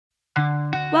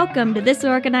Welcome to This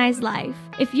Organized Life.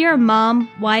 If you're a mom,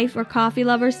 wife, or coffee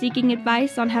lover seeking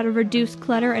advice on how to reduce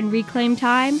clutter and reclaim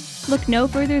time, look no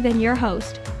further than your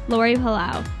host, Lori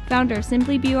Palau, founder of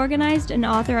Simply Be Organized and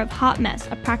author of Hot Mess,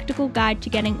 a practical guide to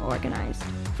getting organized.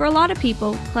 For a lot of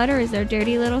people, clutter is their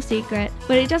dirty little secret,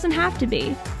 but it doesn't have to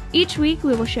be. Each week,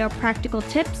 we will share practical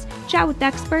tips, chat with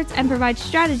experts, and provide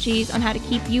strategies on how to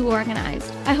keep you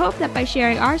organized. I hope that by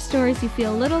sharing our stories, you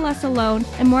feel a little less alone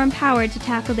and more empowered to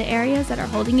tackle the areas that are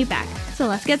holding you back. So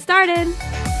let's get started.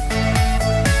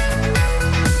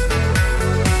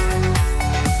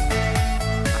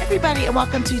 Hi, everybody, and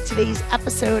welcome to today's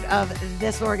episode of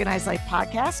This Organized Life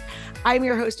podcast. I'm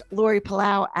your host, Lori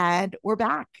Palau, and we're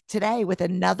back today with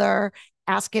another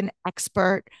Ask an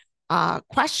Expert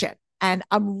question. And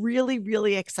I'm really,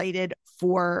 really excited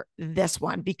for this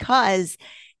one because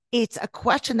it's a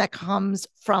question that comes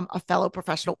from a fellow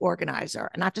professional organizer,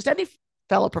 and not just any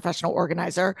fellow professional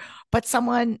organizer, but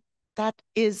someone that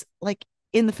is like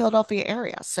in the Philadelphia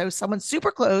area. So someone super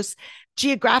close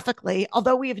geographically,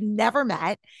 although we have never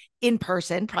met in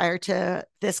person prior to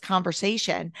this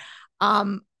conversation.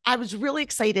 I was really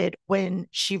excited when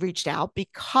she reached out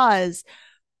because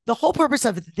the whole purpose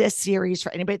of this series,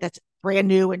 for anybody that's brand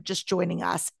new and just joining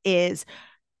us, is,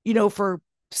 for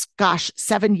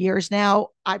 7 years now,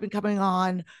 I've been coming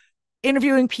on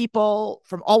interviewing people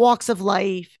from all walks of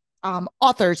life,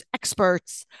 authors,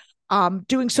 experts,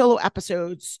 doing solo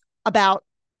episodes about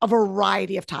a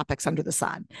variety of topics under the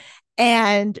sun.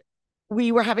 And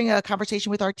we were having a conversation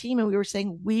with our team and we were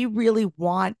saying, we really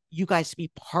want you guys to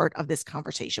be part of this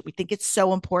conversation. We think it's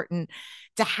so important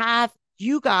to have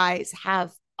you guys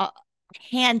have a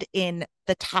hand in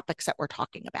the topics that we're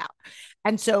talking about.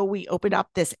 And so we opened up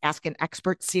this Ask an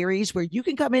Expert series where you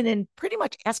can come in and pretty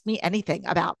much ask me anything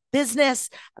about business,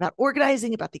 about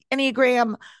organizing, about the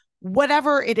Enneagram,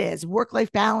 whatever it is,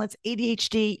 work-life balance,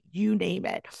 ADHD, you name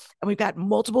it. And we've got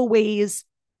multiple ways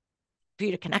for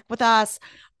you to connect with us.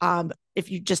 If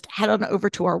you just head on over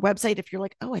to our website, if you're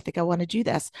like, oh, I think I want to do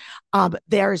this,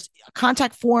 there's a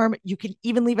contact form. You can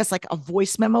even leave us like a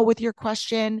voice memo with your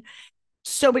question.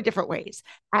 So many different ways.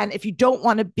 And if you don't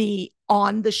want to be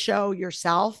on the show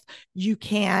yourself, you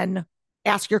can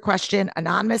ask your question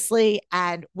anonymously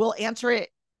and we'll answer it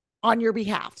on your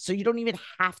behalf. So you don't even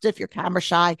have to, if you're camera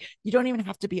shy, you don't even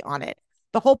have to be on it.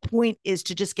 The whole point is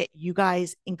to just get you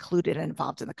guys included and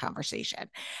involved in the conversation.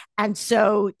 And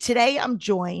so today I'm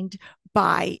joined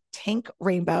by Tink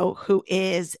Rainbow, who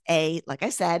is like I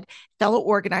said, fellow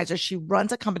organizer. She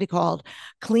runs a company called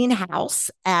Clean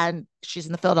House, and she's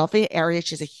in the Philadelphia area.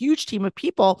 She's a huge team of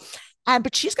people.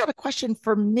 But she's got a question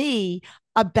for me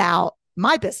about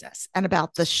my business and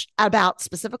about about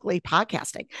specifically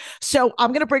podcasting. So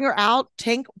I'm going to bring her out.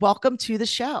 Tink, welcome to the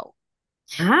show.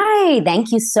 Hi,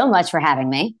 thank you so much for having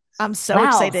me. I'm so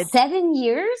excited. 7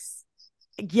 years?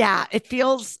 Yeah,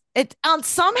 on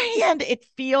some hand, it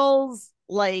feels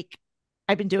like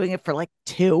I've been doing it for like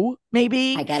 2,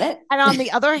 maybe. I get it. And on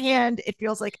the other hand, it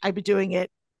feels like I've been doing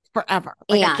it forever.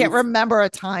 Like I can't remember a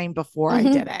time before I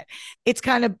did it. It's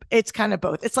kind of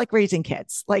both. It's like raising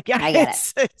kids. Like, yeah, I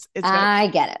get it. I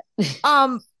get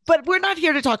it. But we're not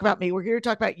here to talk about me. We're here to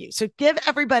talk about you. So give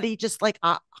everybody just like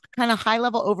a kind of high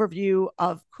level overview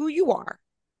of who you are.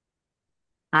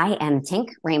 I am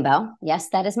Tink Rainbow. Yes,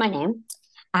 that is my name.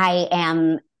 I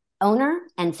am owner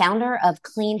and founder of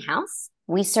Clean House.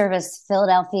 We service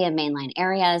Philadelphia and mainline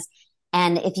areas.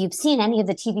 And if you've seen any of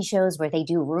the TV shows where they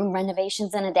do room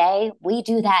renovations in a day, we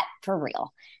do that for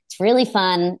real. It's really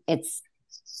fun. It's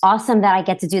awesome that I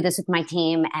get to do this with my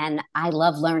team. And I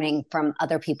love learning from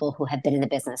other people who have been in the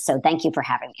business. So thank you for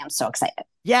having me. I'm so excited.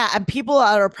 Yeah. And people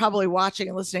that are probably watching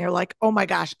and listening are like, oh my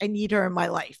gosh, I need her in my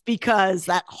life, because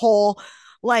that whole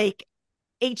like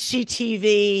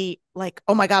HGTV, like,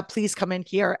 oh my God, please come in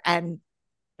here and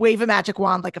wave a magic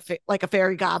wand like a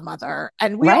fairy godmother.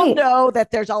 And we all know that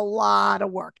there's a lot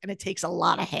of work and it takes a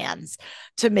lot of hands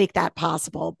to make that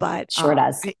possible. But sure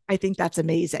does. I think that's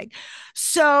amazing.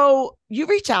 So you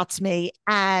reach out to me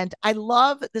and I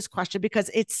love this question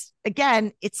because it's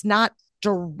not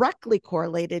directly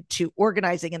correlated to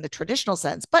organizing in the traditional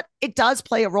sense, but it does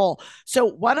play a role. So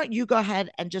why don't you go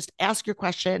ahead and just ask your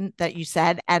question that you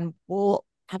said, and we'll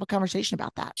have a conversation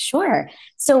about that. Sure.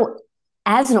 So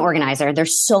as an organizer,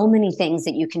 there's so many things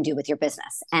that you can do with your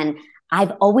business. And I've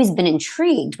always been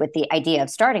intrigued with the idea of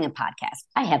starting a podcast.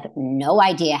 I have no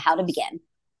idea how to begin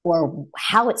or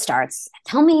how it starts.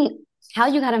 Tell me how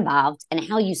you got involved and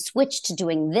how you switched to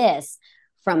doing this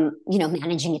from,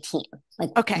 managing a team.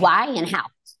 Like, okay, why and how?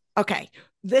 Okay.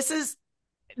 This is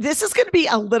going to be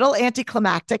a little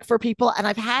anticlimactic for people. And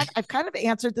I've kind of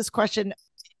answered this question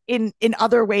in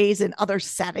other ways, in other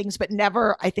settings, but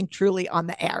never, I think, truly on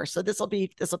the air. So this will be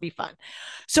fun.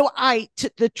 So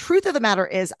the truth of the matter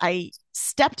is, I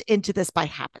stepped into this by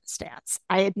happenstance.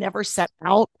 I had never set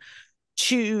out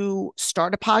to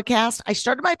start a podcast. I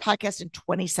started my podcast in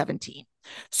 2017.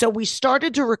 So we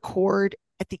started to record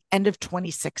at the end of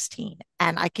 2016.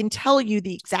 And I can tell you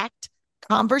the exact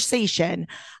conversation.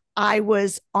 I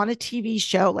was on a TV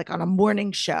show, like on a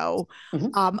morning show,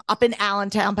 up in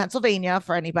Allentown, Pennsylvania.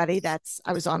 For anybody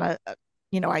I was on I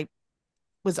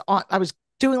was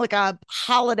doing like a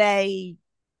holiday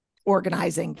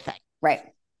organizing thing. Right.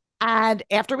 And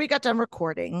after we got done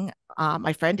recording,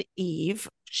 my friend Eve,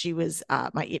 she was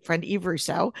my friend Eve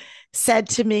Russo, said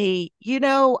to me,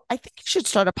 I think you should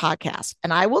start a podcast.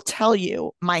 And I will tell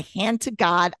you, my hand to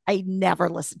God, I never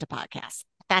listened to podcasts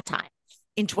at that time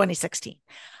in 2016.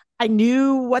 I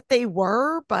knew what they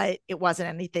were, but it wasn't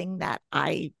anything that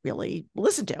I really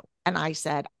listened to. And I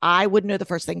said, I wouldn't know the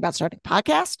first thing about starting a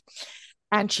podcast.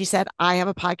 And she said, I have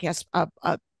a podcast,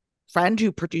 a friend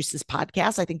who produces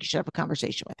podcasts. I think you should have a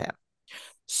conversation with him.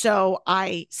 So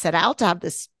I set out to have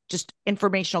this just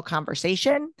informational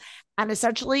conversation. And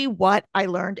essentially what I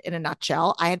learned in a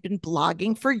nutshell, I had been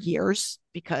blogging for years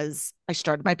because I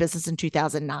started my business in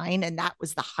 2009, and that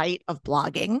was the height of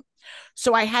blogging.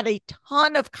 So I had a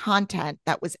ton of content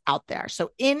that was out there.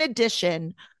 So in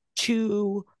addition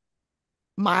to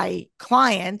my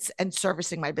clients and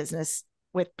servicing my business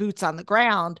with boots on the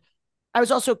ground, I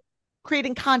was also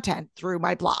creating content through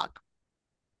my blog.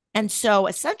 And so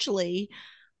essentially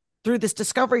through this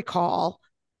discovery call,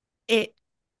 it,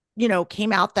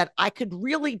 came out that I could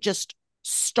really just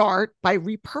start by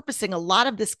repurposing a lot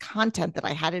of this content that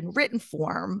I had in written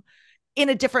form in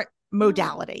a different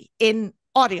modality, in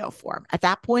audio form. At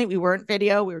that point, we weren't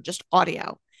video, we were just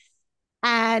audio.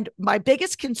 And my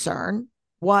biggest concern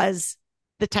was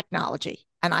the technology.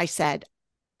 And I said,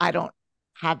 I don't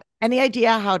have any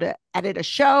idea how to edit a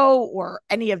show or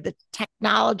any of the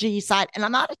technology side. And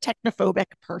I'm not a technophobic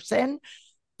person,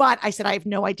 but I said, I have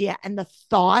no idea. And the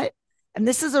thought, and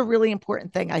this is a really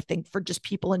important thing, I think, for just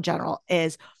people in general,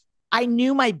 is I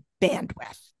knew my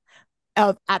bandwidth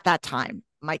at that time.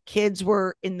 My kids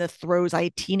were in the throes. I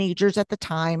had teenagers at the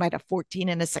time. I had a 14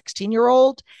 and a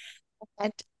 16-year-old.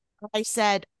 And I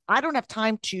said, I don't have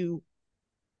time to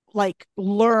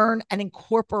learn and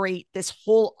incorporate this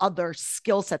whole other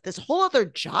skill set, this whole other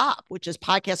job, which is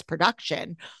podcast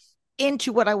production,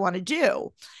 into what I want to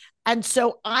do. And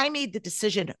so I made the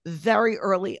decision very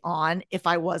early on, if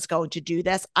I was going to do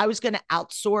this, I was going to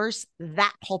outsource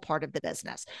that whole part of the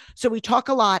business. So we talk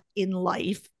a lot in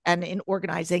life and in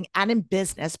organizing and in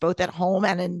business, both at home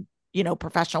and in,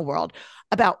 professional world,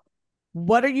 about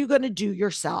what are you going to do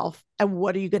yourself and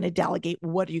what are you going to delegate?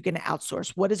 What are you going to outsource?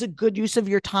 What is a good use of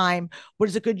your time? What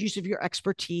is a good use of your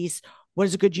expertise? What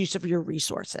is a good use of your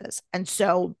resources? And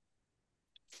so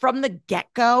from the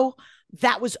get-go,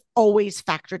 that was always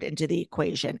factored into the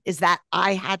equation, is that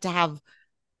I had to have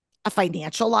a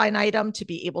financial line item to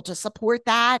be able to support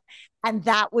that. And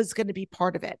that was going to be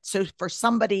part of it. So for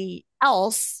somebody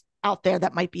else out there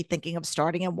that might be thinking of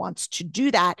starting and wants to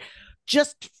do that,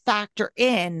 just factor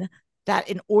in that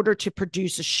in order to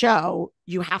produce a show,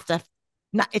 you have to,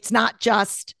 it's not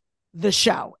just the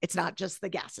show. It's not just the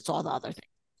guests. It's all the other things.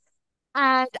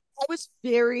 And I was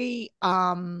very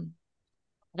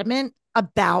adamant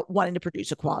about wanting to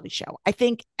produce a quality show. I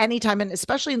think anytime, and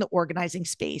especially in the organizing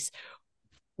space,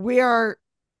 we are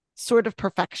sort of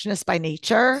perfectionists by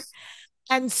nature.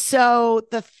 And so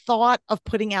the thought of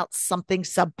putting out something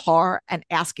subpar and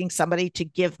asking somebody to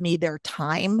give me their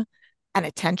time and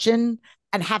attention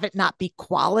and have it not be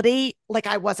quality,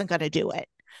 I wasn't going to do it.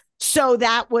 So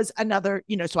that was another,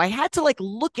 so I had to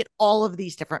look at all of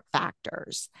these different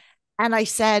factors. And I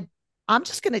said, I'm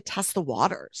just going to test the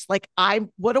waters.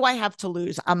 What do I have to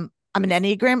lose? I'm an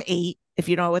Enneagram 8, if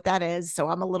you know what that is. So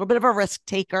I'm a little bit of a risk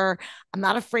taker. I'm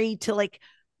not afraid to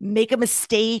make a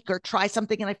mistake or try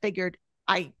something. And I figured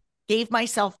I gave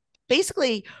myself,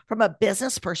 basically from a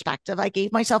business perspective, I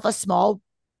gave myself a small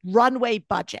runway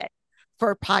budget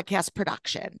for podcast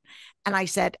production. And I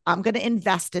said, I'm going to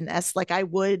invest in this like I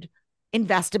would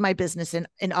invest in my business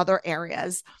in other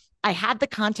areas. I had the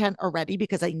content already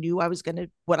because I knew I was going to,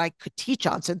 what I could teach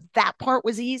on. So that part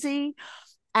was easy.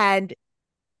 And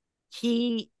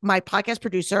my podcast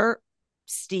producer,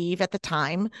 Steve at the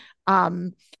time,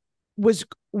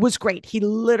 was great. He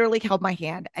literally held my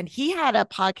hand, and he had a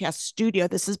podcast studio.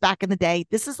 This is back in the day.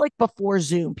 This is before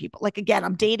Zoom, people. Again,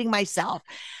 I'm dating myself.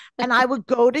 And I would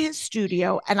go to his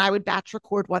studio and I would batch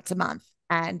record once a month.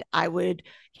 And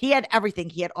he had everything.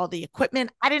 He had all the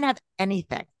equipment. I didn't have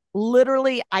anything.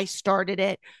 Literally, I started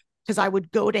it because I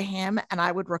would go to him and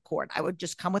I would record. I would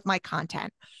just come with my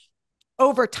content.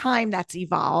 Over time, that's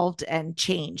evolved and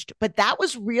changed. But that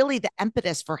was really the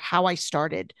impetus for how I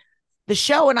started the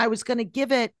show. And I was going to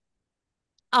give it,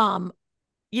 and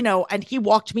he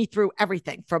walked me through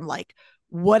everything from like,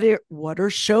 what are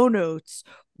show notes?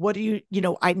 What do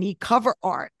I need cover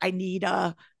art. I need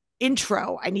a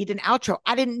intro. I need an outro.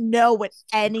 I didn't know what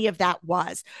any of that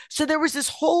was. So there was this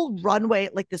whole runway,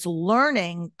 like this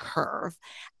learning curve.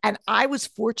 And I was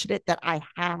fortunate that I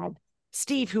had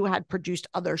Steve, who had produced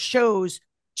other shows,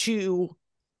 to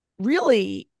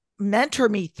really mentor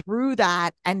me through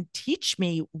that and teach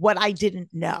me what I didn't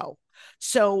know.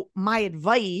 So my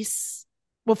advice,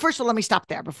 well, first of all, let me stop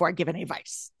there before I give any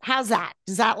advice. How's that?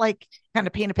 Does that like kind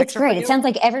of paint a picture? It's great. It sounds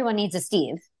like everyone needs a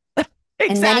Steve.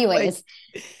 Exactly. In many ways.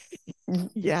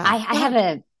 Yeah. I have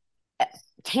a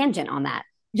tangent on that.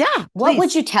 Yeah. What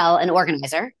would you tell an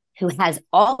organizer who has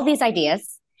all these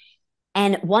ideas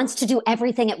and wants to do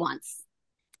everything at once?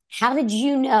 How did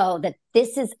you know that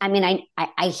this is, I mean,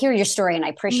 I hear your story and I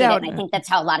appreciate it. And I think that's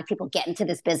how a lot of people get into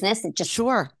this business. It just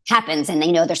happens and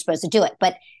they know they're supposed to do it.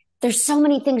 But there's so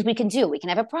many things we can do. We can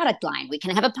have a product line. We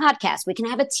can have a podcast. We can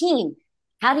have a team.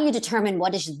 How do you determine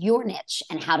what is your niche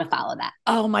and how to follow that?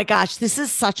 Oh my gosh, this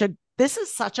is such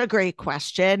a great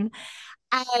question.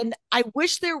 And I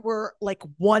wish there were like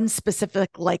one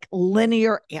specific, like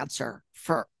linear answer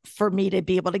for me to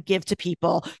be able to give to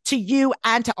people, to you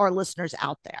and to our listeners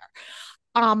out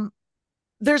there.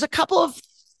 There's a couple of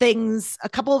things, a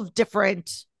couple of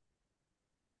different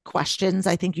questions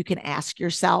I think you can ask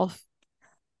yourself.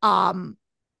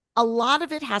 A lot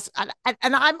of it has,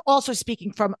 and I'm also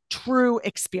speaking from true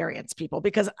experience, people,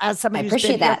 because as somebody who's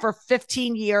been here for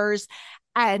 15 years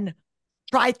and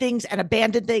tried things and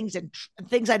abandoned things and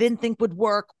things I didn't think would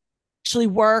work, actually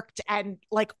worked, and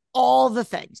like all the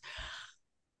things.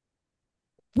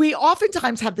 We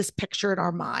oftentimes have this picture in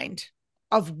our mind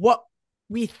of what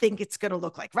we think it's going to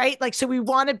look like, right? Like, so we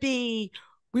want to be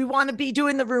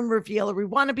doing the room reveal, or we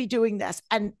want to be doing this.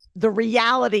 And the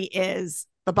reality is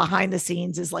the behind the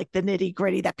scenes is like the nitty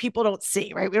gritty that people don't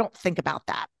see, right? We don't think about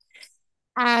that.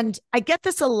 And I get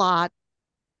this a lot,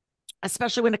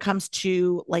 especially when it comes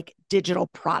to like digital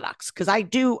products, because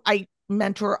I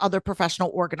mentor other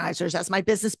professional organizers. As my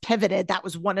business pivoted, that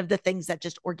was one of the things that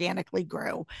just organically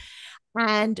grew.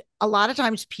 And a lot of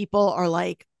times people are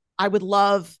like, I would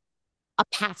love a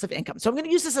passive income. So I'm going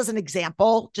to use this as an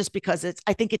example just because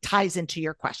I think it ties into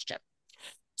your question.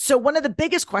 So one of the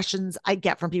biggest questions I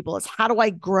get from people is, how do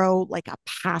I grow like a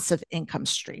passive income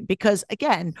stream? Because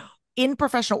again, in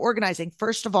professional organizing,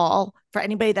 first of all, for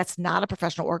anybody that's not a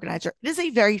professional organizer, it is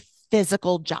a very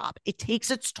physical job. It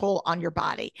takes its toll on your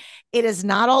body. It is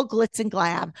not all glitz and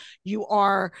glam. You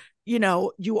are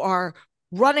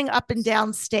running up and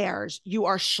down stairs. You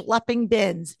are schlepping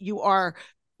bins. You are,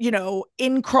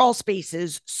 in crawl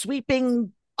spaces,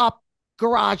 sweeping up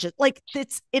garages. Like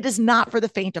it is not for the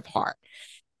faint of heart.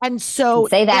 And so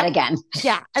say that again.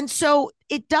 Yeah. And so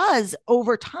it does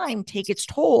over time take its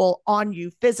toll on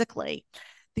you physically.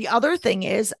 The other thing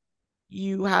is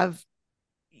you have,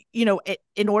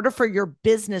 in order for your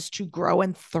business to grow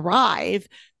and thrive,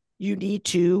 you need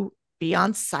to be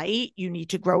on site. You need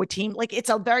to grow a team. Like it's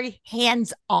a very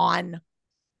hands-on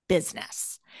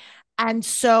business. And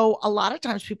so a lot of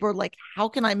times people are like, how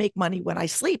can I make money when I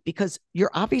sleep? Because there's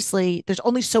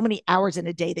only so many hours in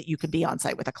a day that you can be on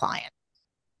site with a client.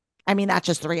 I mean, that's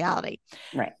just the reality.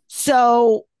 Right.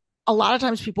 So a lot of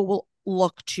times people will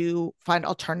look to find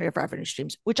alternative revenue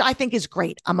streams, which I think is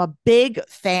great. I'm a big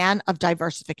fan of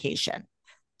diversification.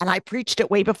 And I preached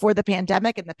it way before the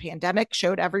pandemic, and the pandemic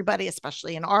showed everybody,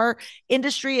 especially in our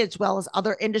industry, as well as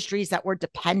other industries that were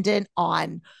dependent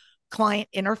on client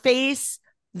interface,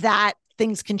 that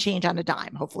things can change on a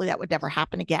dime. Hopefully that would never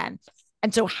happen again.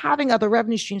 And so having other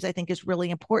revenue streams, I think, is really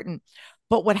important.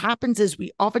 But what happens is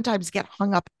we oftentimes get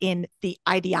hung up in the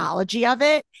ideology of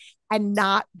it and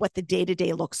not what the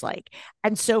day-to-day looks like.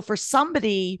 And so for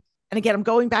somebody, and again, I'm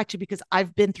going back to, because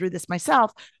I've been through this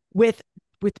myself with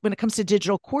when it comes to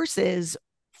digital courses,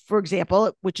 for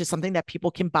example, which is something that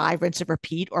people can buy, rinse and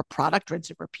repeat, or product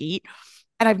rinse and repeat.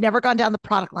 And I've never gone down the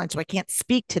product line, so I can't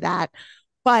speak to that.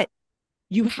 But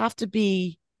you have to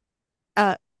be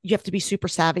super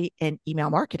savvy in email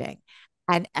marketing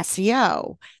and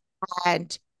SEO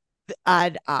and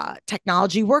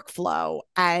technology workflow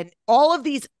and all of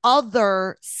these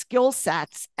other skill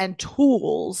sets and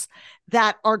tools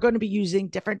that are going to be using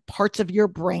different parts of your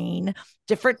brain,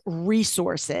 different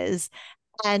resources.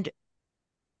 And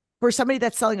for somebody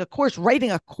that's selling a course,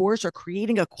 writing a course or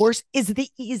creating a course is the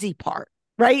easy part,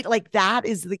 right? Like that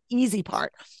is the easy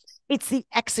part. it's the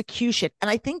execution. And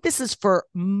I think this is for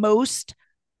most,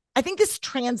 I think this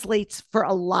translates for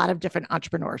a lot of different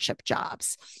entrepreneurship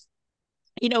jobs.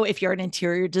 If you're an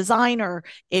interior designer,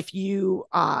 if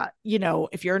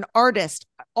if you're an artist,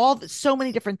 so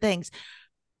many different things,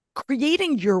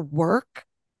 creating your work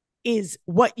is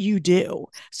what you do.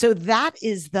 So that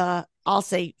is I'll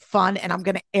say fun, and I'm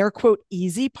going to air quote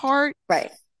easy part.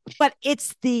 Right. But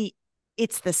it's the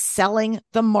selling,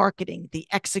 the marketing, the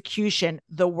execution,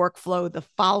 the workflow, the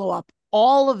follow-up,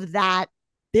 all of that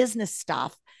business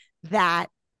stuff that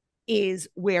is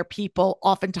where people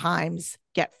oftentimes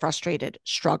get frustrated,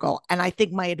 struggle. And I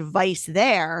think my advice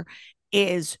there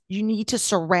is you need to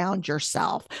surround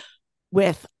yourself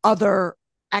with other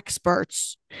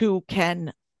experts who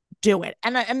can do it.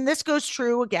 And this goes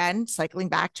true, again, cycling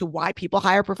back to why people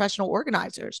hire professional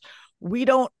organizers.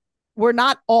 We're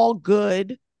not all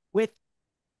good with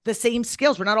the same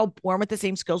skills. We're not all born with the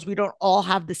same skills. We don't all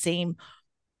have the same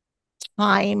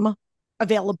time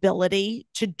availability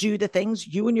to do the things.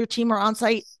 You and your team are on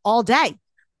site all day.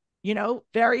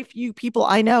 Very few people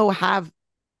I know have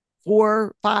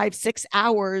 4, 5, 6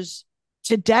 hours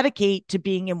to dedicate to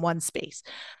being in one space.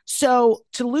 So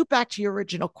to loop back to your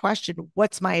original question,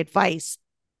 what's my advice?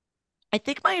 I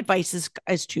think my advice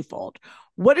is twofold.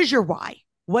 What is your why?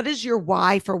 What is your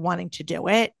why for wanting to do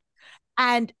it?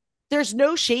 And there's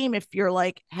no shame if you're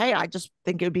like, hey, I just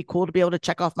think it would be cool to be able to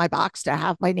check off my box to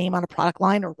have my name on a product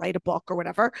line or write a book or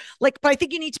whatever. But I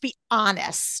think you need to be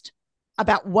honest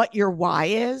about what your why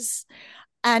is.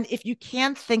 And if you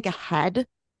can think ahead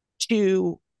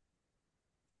to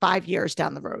 5 years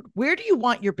down the road, where do you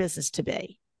want your business to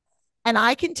be? And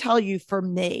I can tell you for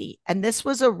me, and this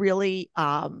was a really,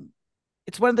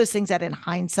 it's one of those things that in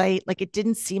hindsight, like it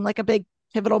didn't seem like a big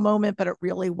pivotal moment, but it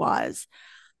really was.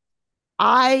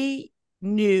 I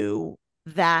knew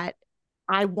that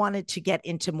I wanted to get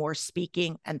into more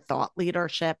speaking and thought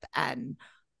leadership and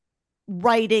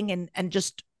writing and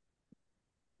just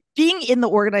being in the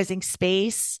organizing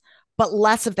space, but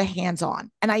less of the hands-on.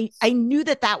 And I knew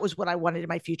that was what I wanted in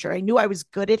my future. I knew I was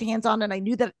good at hands-on, and I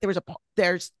knew that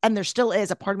there still is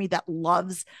a part of me that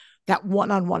loves that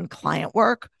one-on-one client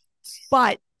work.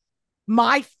 But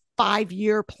my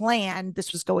 5-year plan,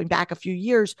 this was going back a few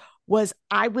years, was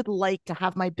I would like to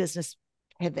have my business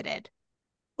pivoted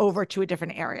over to a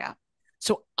different area.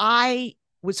 So I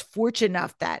was fortunate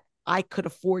enough that I could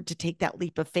afford to take that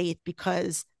leap of faith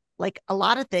because, like a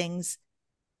lot of things,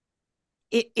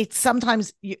 it's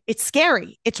sometimes it's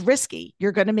scary, it's risky.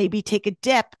 You're going to maybe take a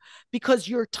dip because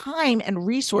your time and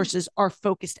resources are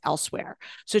focused elsewhere.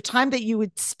 So time that you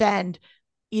would spend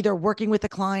either working with a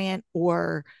client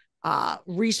or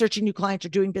researching new clients or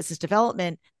doing business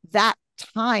development, that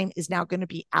time is now going to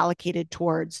be allocated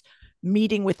towards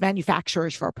meeting with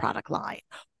manufacturers for a product line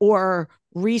or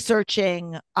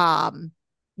researching, or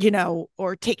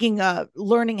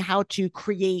learning how to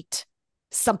create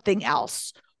something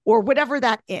else or whatever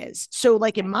that is. So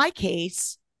like in my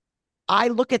case, I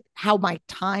look at how my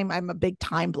time, I'm a big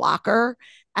time blocker,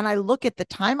 and I look at the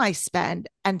time I spend,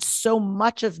 and so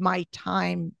much of my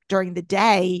time during the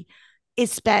day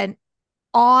is spent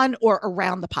on or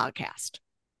around the podcast.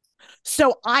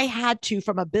 So I had to,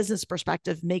 from a business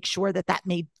perspective, make sure that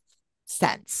made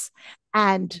sense.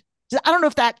 And I don't know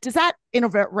if does that in a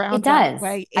roundabout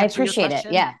way I appreciate it.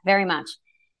 Yeah, very much.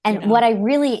 And what I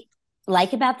really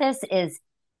like about this is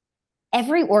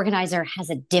every organizer has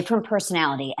a different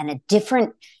personality and a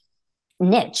different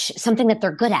niche, something that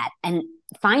they're good at. And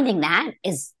finding that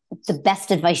is the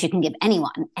best advice you can give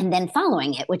anyone, and then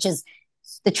following it, which is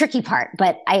the tricky part.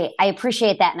 But I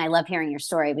appreciate that. And I love hearing your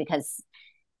story because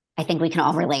I think we can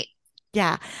all relate.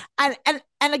 Yeah. And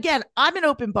again, I'm an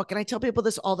open book, and I tell people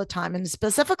this all the time, and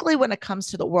specifically when it comes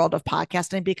to the world of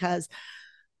podcasting, because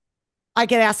I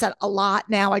get asked that a lot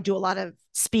now. I do a lot of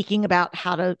speaking about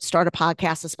how to start a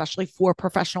podcast, especially for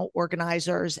professional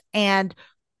organizers. And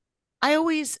I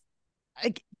always,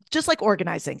 just like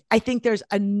organizing, I think there's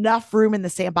enough room in the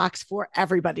sandbox for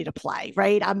everybody to play,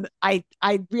 right?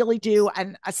 I really do.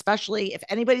 And especially if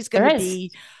anybody's going to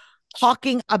be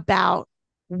talking about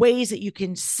ways that you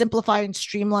can simplify and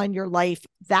streamline your life,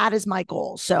 that is my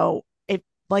goal. So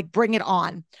bring it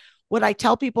on. What I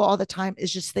tell people all the time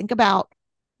is just think about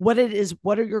what it is.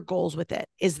 What are your goals with it?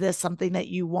 Is this something that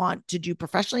you want to do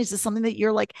professionally? Is this something that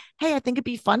you're like, hey, I think it'd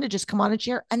be fun to just come on and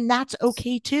share? And that's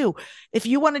okay too. If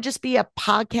you want to just be a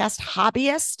podcast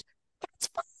hobbyist, that's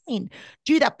fine.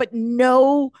 Do that, but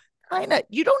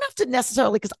you don't have to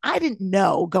necessarily, because I didn't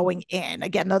know going in.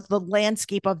 Again, the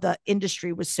landscape of the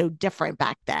industry was so different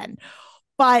back then.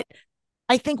 But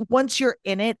I think once you're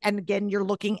in it, and again, you're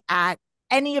looking at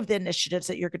any of the initiatives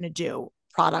that you're going to do,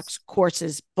 products,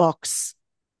 courses, books,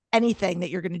 anything that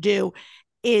you're going to do,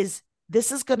 is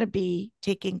this is going to be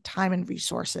taking time and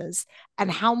resources.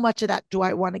 And how much of that do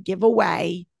I want to give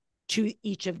away to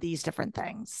each of these different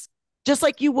things? Just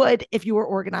like you would if you were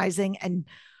organizing and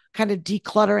kind of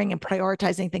decluttering and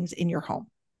prioritizing things in your home.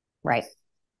 Right.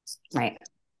 Right.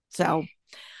 So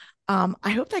I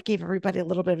hope that gave everybody a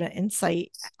little bit of an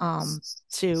insight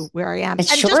to where I am. It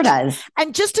sure does.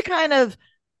 And just to kind of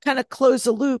close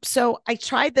the loop. So I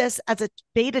tried this as a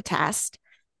beta test,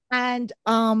 and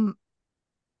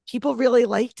people really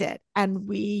liked it. And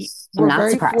we were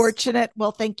very fortunate.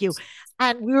 Well, thank you.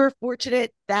 And we were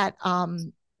fortunate that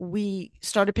we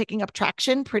started picking up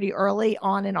traction pretty early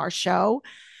on in our show.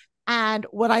 And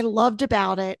what I loved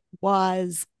about it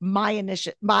was my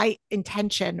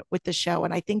intention with the show.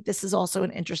 And I think this is also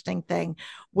an interesting thing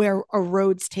where our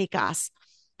roads take us.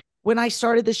 When I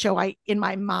started the show, I, in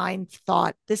my mind,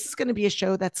 thought this is going to be a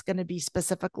show that's going to be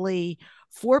specifically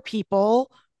for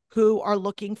people who are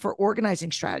looking for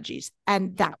organizing strategies.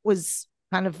 And that was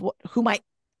kind of who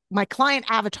my client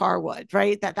avatar would,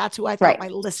 right? That's who I thought my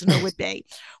listener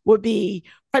would be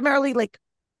primarily like,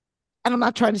 and I'm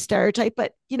not trying to stereotype,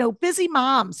 but, busy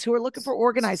moms who are looking for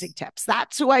organizing tips.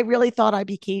 That's who I really thought I'd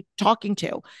be talking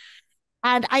to.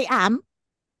 And I am.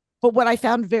 But what I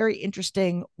found very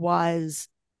interesting was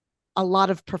a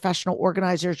lot of professional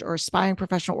organizers or aspiring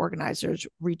professional organizers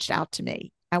reached out to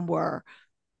me and were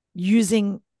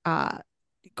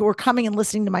coming and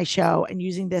listening to my show and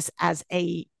using this as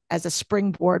a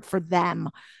springboard for them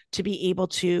to be able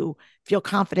to feel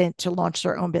confident to launch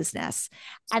their own business.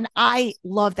 And I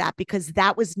love that, because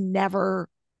that was never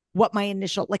what my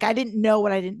initial, I didn't know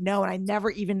what I didn't know. And I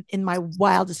never even in my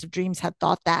wildest of dreams had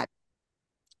thought that.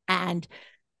 And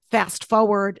fast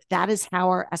forward, that is how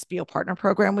our SBO partner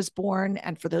program was born.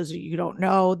 And for those of you who don't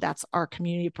know, that's our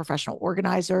community of professional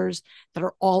organizers that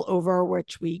are all over,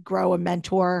 which we grow and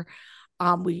mentor.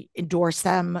 We endorse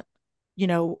them,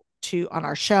 on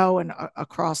our show and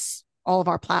across all of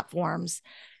our platforms,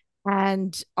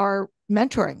 and our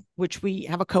mentoring, which we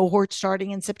have a cohort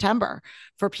starting in September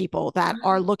for people that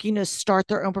are looking to start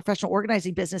their own professional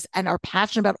organizing business and are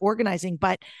passionate about organizing,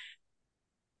 but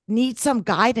need some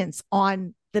guidance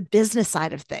on the business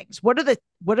side of things. What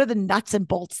are the nuts and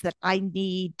bolts that I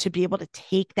need to be able to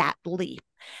take that leap?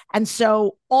 And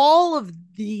so all of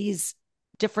these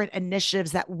different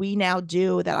initiatives that we now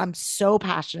do that I'm so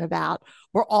passionate about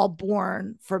were all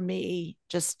born for me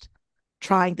just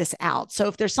trying this out. So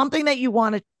if there's something that you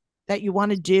want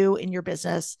to do in your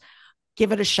business,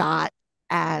 give it a shot.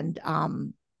 And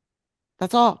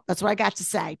that's all. That's what I got to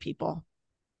say, people.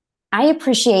 I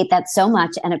appreciate that so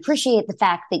much, and appreciate the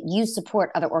fact that you support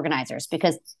other organizers,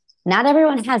 because not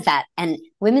everyone has that. And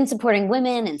women supporting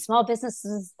women and small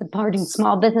businesses supporting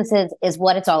small businesses is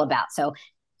what it's all about. So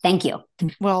thank you.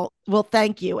 Well,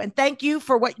 thank you. And thank you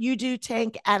for what you do,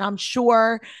 Tink. And I'm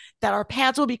sure that our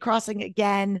paths will be crossing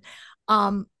again.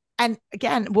 And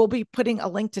again, we'll be putting a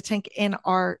link to Tink in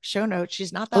our show notes.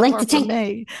 She's not that far from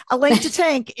me. A link to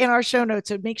Tink in our show notes.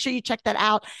 So make sure you check that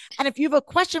out. And if you have a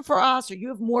question for us, or you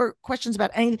have more questions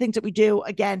about any of the things that we do,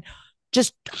 again,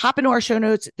 just hop into our show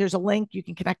notes. There's a link. You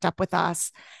can connect up with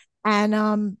us. And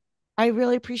I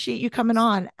really appreciate you coming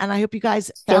on. And I hope you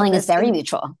guys feeling is very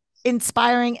mutual,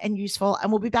 inspiring and useful.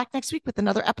 And we'll be back next week with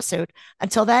another episode.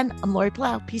 Until then, I'm Lori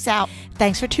Palau. Peace out.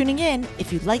 Thanks for tuning in.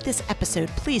 If you like this episode,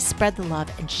 please spread the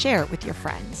love and share it with your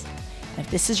friends. And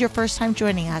if this is your first time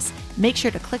joining us, make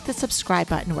sure to click the subscribe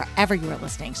button wherever you are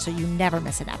listening so you never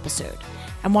miss an episode.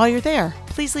 And while you're there,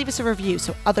 please leave us a review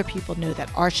so other people know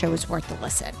that our show is worth the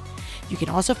listen. You can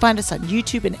also find us on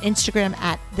YouTube and Instagram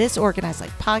at This Organized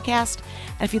Life Podcast.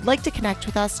 And if you'd like to connect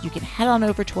with us, you can head on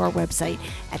over to our website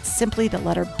at simply the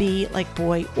letter B like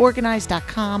boy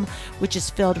organize.com, which is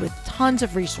filled with tons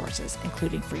of resources,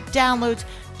 including free downloads,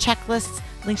 checklists,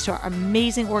 links to our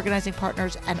amazing organizing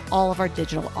partners, and all of our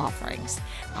digital offerings.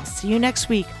 I'll see you next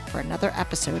week for another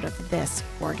episode of This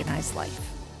Organized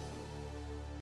Life.